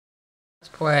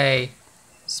Let's play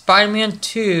Spider-Man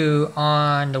 2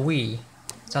 on the Wii.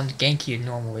 It's on the GameCube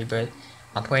normally, but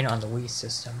I'm playing it on the Wii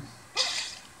system.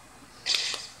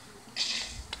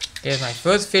 Here's my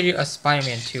first video of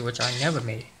Spider-Man 2, which I never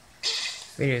made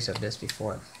videos of this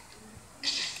before.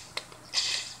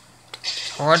 It's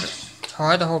hard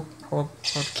to hold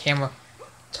the camera.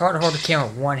 It's hard to hold the camera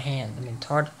with one hand. I mean, it's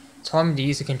hard to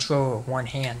use the controller with one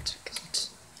hand.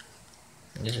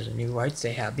 This is the new lights.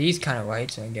 They have these kind of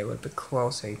lights, and I get a little bit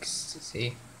closer so you can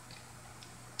see.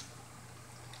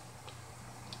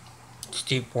 It's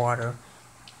deep water.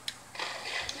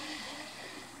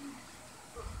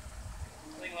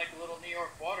 Something like a little New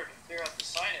York water to clear out the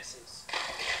sinuses.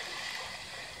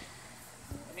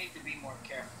 I need to be more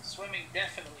careful. Swimming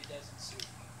definitely doesn't suit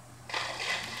me.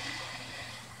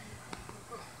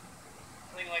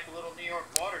 Something like a little New York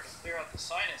water to clear out the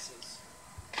sinuses.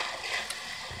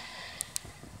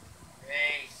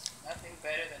 Great. Nothing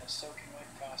better than a soaking wet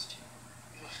costume.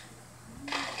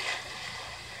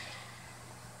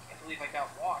 Can't believe I got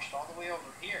washed all the way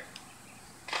over here.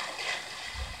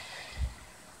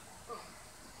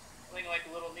 Something like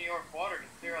a little New York water to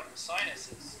clear out the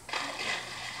sinuses.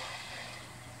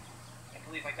 Can't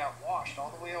believe I got washed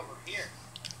all the way over here.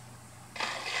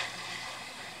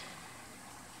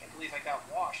 Can't believe I got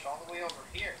washed all the way over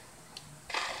here.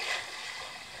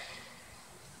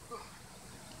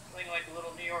 Something like a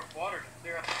little New York water to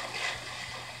clear up.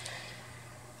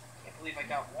 Can't believe I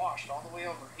got washed all the way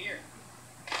over here.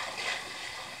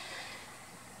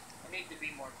 I need to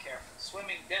be more careful.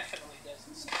 Swimming definitely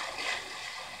doesn't suit me.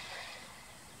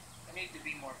 I need to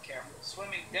be more careful.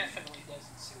 Swimming definitely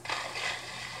doesn't suit me.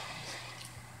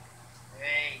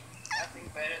 Hey, nothing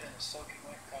better than a soaking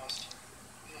wet costume.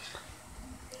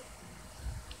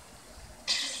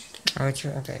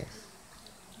 Okay.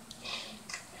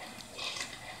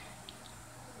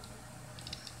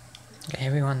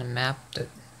 Here we on the map.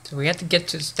 So we have to get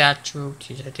to the statue.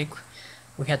 I think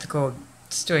we have to go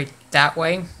straight that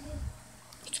way.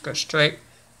 Let's go straight.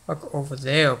 Look over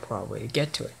there probably to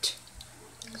get to it.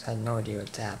 Cause I had no idea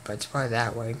what's that, but it's probably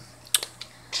that way.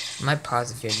 I might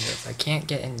pause the video if I can't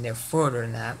get in there further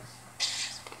than that.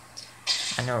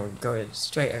 I know go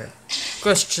straight.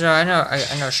 Go straight. I know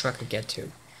Shrek could get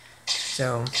to.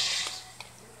 So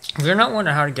if you're not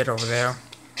wondering how to get over there.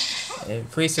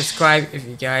 Please subscribe if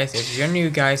you're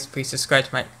new guys, please subscribe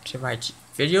to my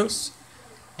videos.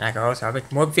 And I can also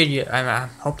make more videos. I'm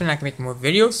hoping I can make more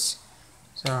videos.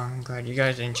 So I'm glad you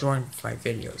guys are enjoying my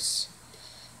videos.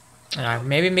 And I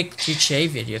maybe make GTA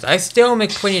videos. I still make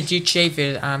plenty of GTA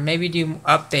videos. Maybe do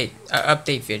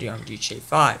update video on GTA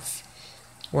 5.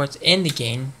 What's in the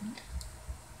game.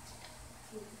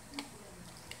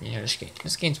 You know, this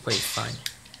game's pretty fun.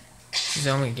 This is the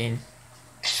only game.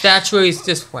 Statue is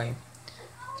this way.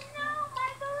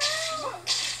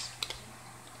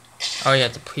 Oh yeah,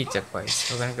 the pizza place.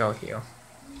 We're gonna go here.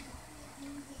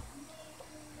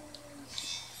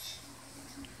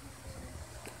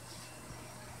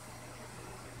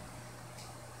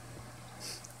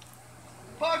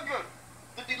 Parker,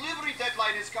 the delivery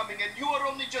deadline is coming and you are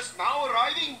only just now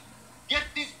arriving?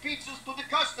 Get these pizzas to the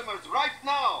customers right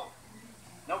now.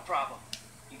 No problem.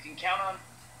 You can count on... I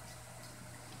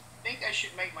think I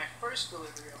should make my first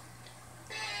delivery.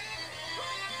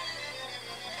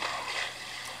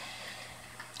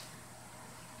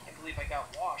 Can't believe I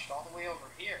got washed all the way over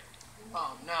here.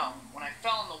 Oh no, when I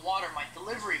fell in the water, my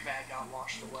delivery bag got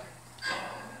washed away.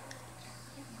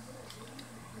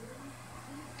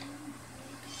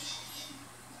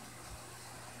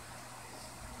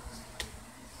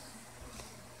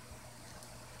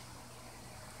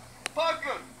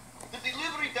 Parker, the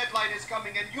delivery deadline is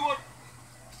coming and you are...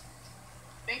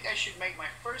 I think I should make my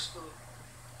first delivery.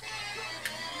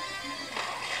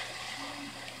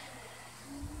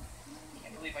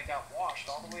 Can't believe I got washed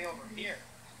all the way over here.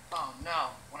 Oh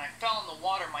no, when I fell in the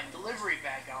water, my delivery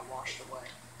bag got washed away.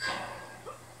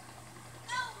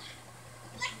 No!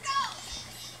 Let go!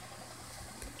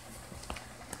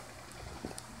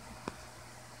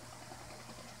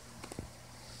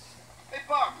 Hey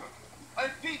Parker, I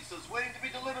have pizzas waiting to be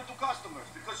delivered to customers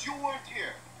because you weren't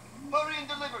here. Hurry and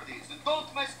deliver these and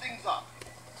don't mess things up.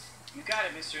 You got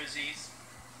it, Mr. Aziz.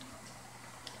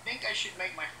 I think I should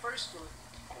make my first delivery.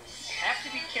 I have to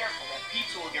be careful. That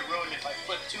pizza will get ruined if I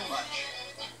flip too much.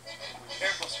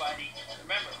 Careful, Spidey.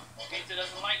 Remember, pizza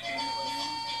doesn't like being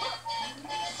delivered.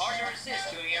 Hard to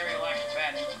resist doing aerial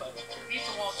acrobatics, but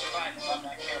pizza won't survive if I'm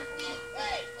not careful.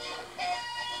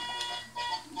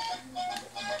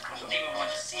 I don't even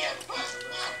want to see how the pizza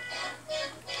looks like.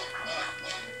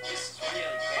 This is really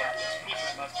bad. This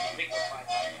pizza must be liquefied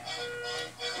by now.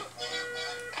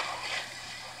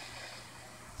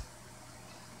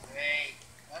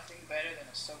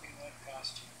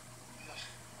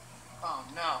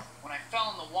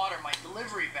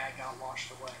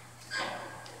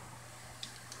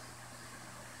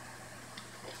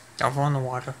 Don't fall in the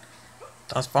water.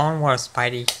 Don't fall in the water,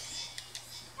 Spidey.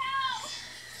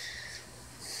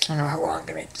 I don't know how long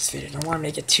to make this video. I don't want to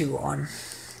make it too long.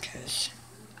 Because...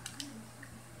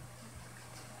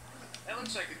 That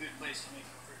looks like a good place to make it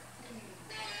fruit.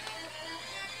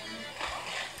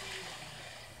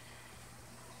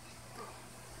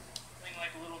 Something like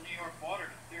a little New York water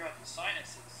to clear out the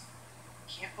sinuses.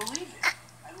 Can't believe it.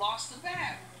 I lost the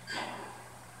bag.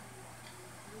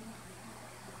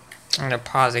 I'm gonna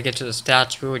pause and get to the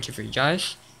statue for you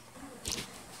guys.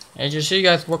 As you see, you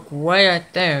guys look right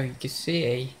there. You can see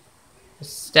a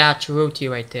statue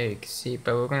right there. You can see,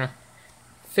 but we're gonna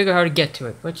figure out how to get to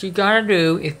it. What you gotta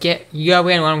do is you gotta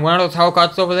land on one of those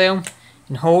helicopters over there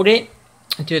and hold it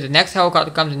until the next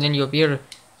helicopter comes, and then you'll be able to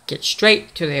get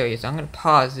straight to the area. So I'm gonna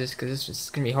pause this because this is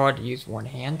gonna be hard to use one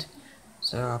hand.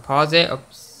 So I'll pause it. I'll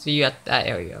see you at that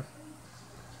area.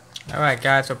 Alright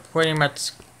guys, so pretty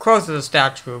much close to the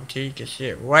statue. You can see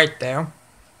it right there.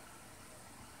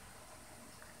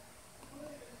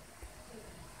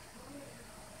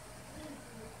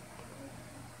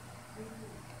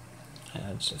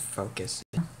 Let's just focus.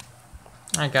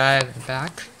 Alright guys, we're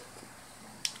back.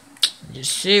 You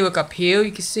see, look up here,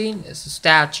 you can see there's a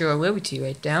Statue of Liberty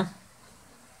right there.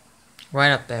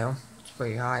 Right up there. It's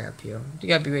pretty high up here. You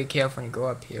gotta be very careful when you go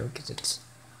up here, because it's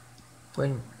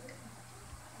when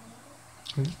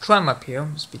you climb up here,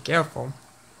 just be careful.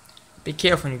 Be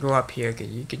careful when you go up here, because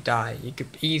you could die. You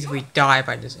could easily die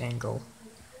by this angle.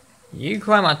 You can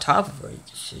climb on top of it, you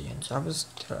can see, on top of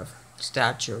the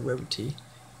Statue of Liberty.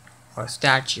 Or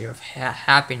Statue of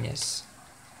Happiness.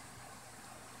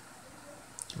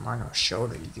 I'm on our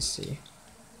shoulder, you can see.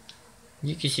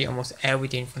 You can see almost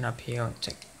everything from up here. It's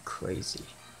like crazy.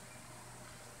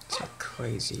 It's like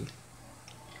crazy.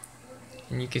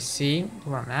 And you can see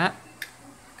where I'm at.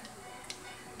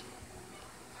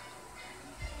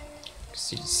 You can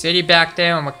see the city back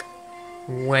there. I'm like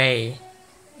way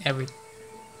everything.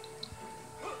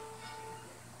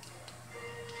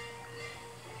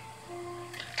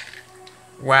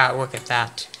 Wow, look at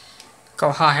that. Look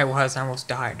how high I was, I almost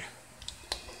died.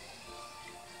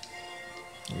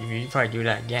 If you probably do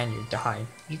that again, you die.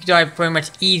 You can die pretty much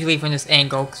easily from this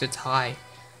angle because it's high.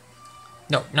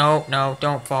 No, no, no,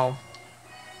 don't fall.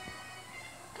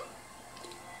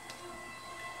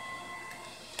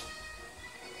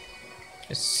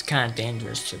 It's kind of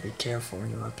dangerous, to be careful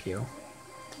when you're up here.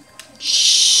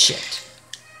 Shit.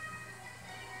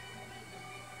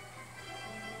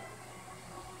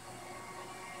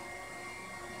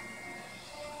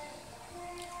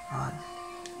 On.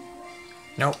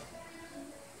 Nope.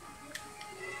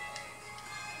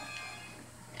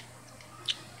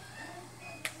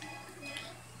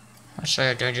 I'll show you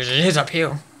how dangerous it is up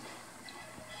here.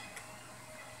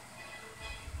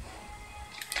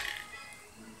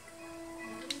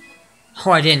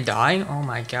 Oh, I didn't die? Oh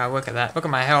my god, look at that. Look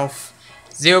at my health.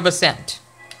 0%.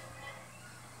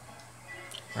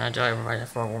 When I die right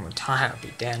for one more time, I'll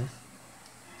be dead.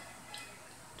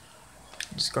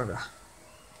 Just go to...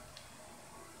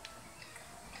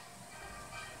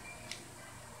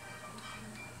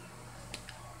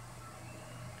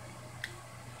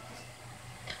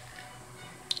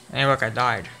 Hey, look, I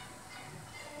died.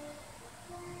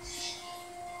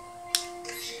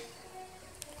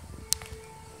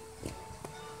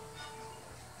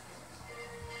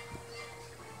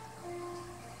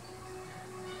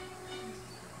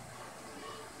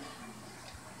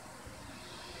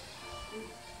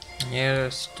 Yeah,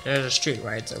 there's a street,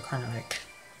 right? So kind of like...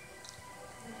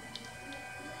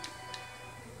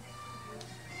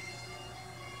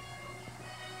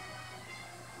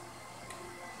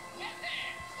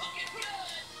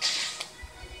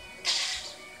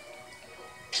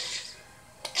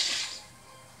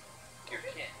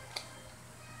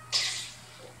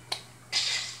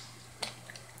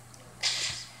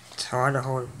 It's hard to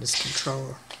hold this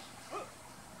controller.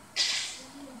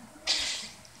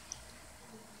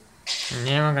 And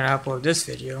then I'm gonna upload this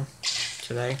video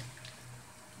today.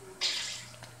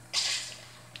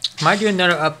 Might do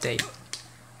another update.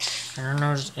 I don't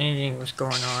know if anything was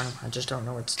going on. I just don't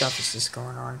know what stuff is just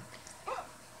going on.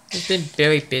 It's been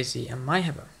very busy. I might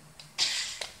have a...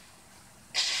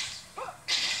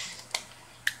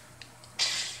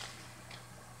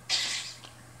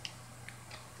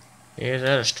 Here's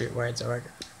the other street where it's like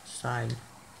side.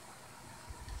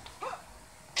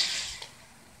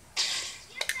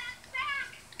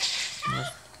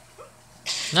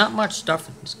 Not much stuff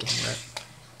in this game,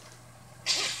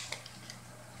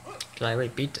 but I already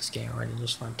beat this game already.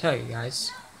 Just want to tell you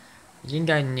guys. You think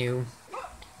I knew?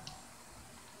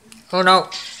 Oh no!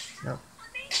 No.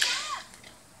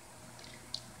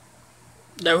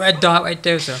 The red dot right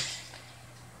there, sir.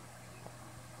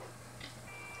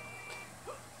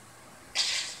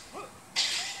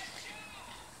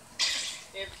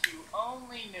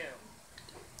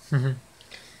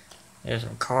 There's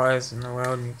some cars in the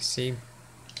world, you can see.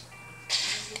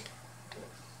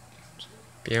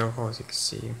 Beautiful, as you can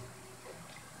see.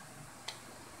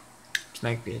 This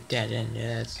might be a dead end.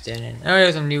 Yeah, it's a dead end. Oh,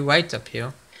 there's some new lights up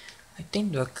here. I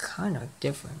think they're kind of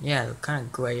different. Yeah, they're kind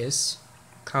of grayish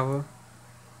color.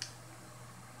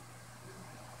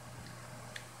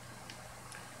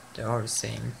 They're all the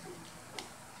same.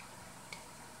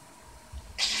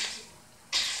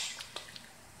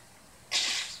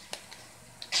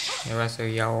 The rest are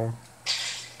yellow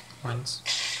ones.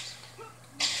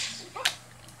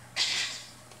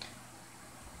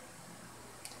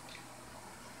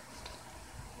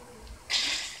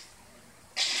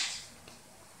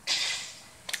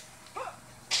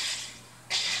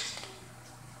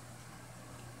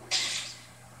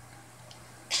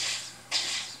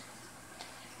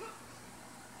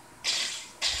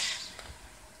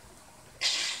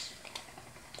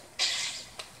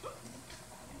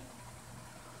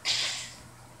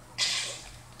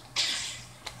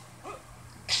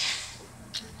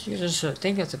 Jesus, I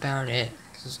think that's about it.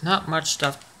 Cause there's not much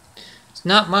stuff. It's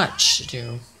not much to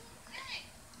do.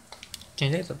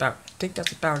 I think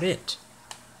that's about it.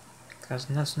 Because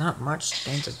there's not much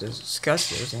things to discuss.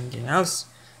 There's anything else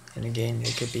in the game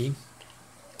that could be.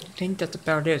 I think that's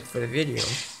about it for the video.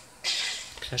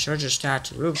 Cause I showed you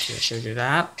statue roofs here. I showed you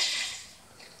that.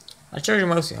 I showed you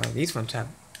mostly. These ones have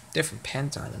different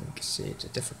pens on them. You can see it's a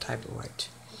different type of light.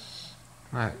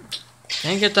 Alright. I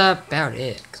think that's about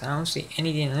it, because I don't see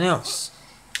anything else.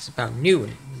 It's about new,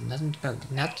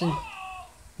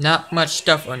 not much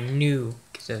stuff on new,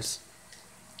 because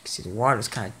you can see the water's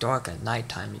kind of dark at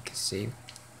nighttime, you can see.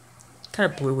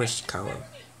 Kind of bluish color.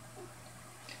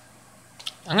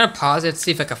 I'm going to pause it,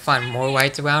 see if I can find more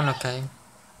lights around, okay?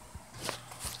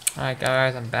 Alright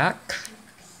guys, I'm back.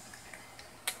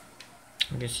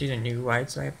 You can see the new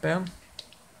lights right there.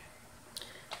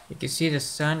 You can see the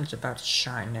sun is about to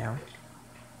shine now.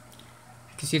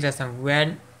 You can see there's some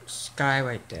red sky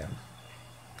right there.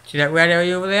 See that red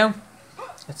area over there?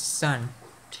 That's the sun.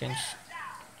 And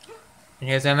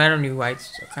here's some other new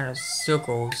lights, kind of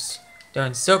circles. They're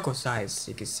in circle size,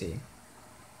 you can see.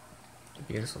 The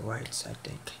beautiful lights, I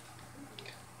think.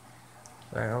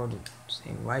 Right, all the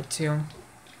same lights here.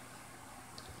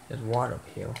 There's water up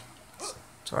here.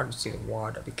 It's hard to see the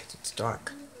water because it's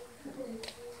dark.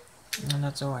 And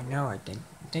that's all I know, I think.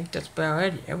 I think that's about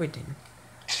it, everything.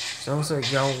 There's also a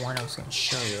yellow one I was going to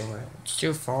show you, but it's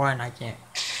too far and I can't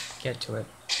get to it.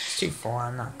 It's too far,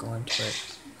 I'm not going to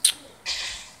it.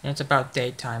 And it's about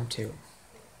daytime too.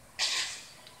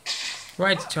 The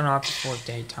lights turn off before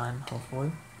daytime,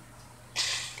 hopefully.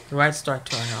 The lights start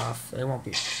turning off, they will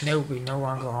be no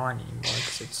longer on anymore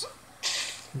because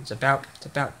it's about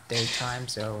daytime,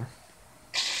 so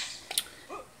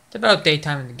it's about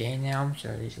daytime in the game now,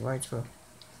 so these lights will.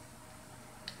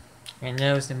 And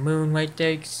there's the moon right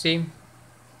there, you can see.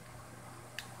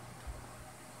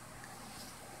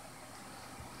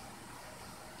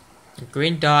 The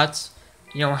green dots,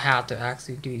 you don't have to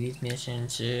actually do these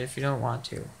missions if you don't want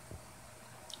to.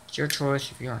 It's your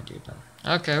choice if you want to do them.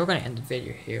 Okay, we're going to end the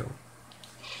video here.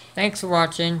 Thanks for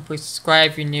watching. Please subscribe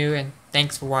if you're new, and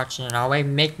thanks for watching. And I'll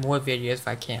make more videos if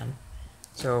I can.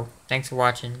 So, thanks for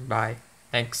watching. Bye.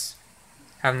 Thanks.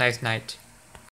 Have a nice night.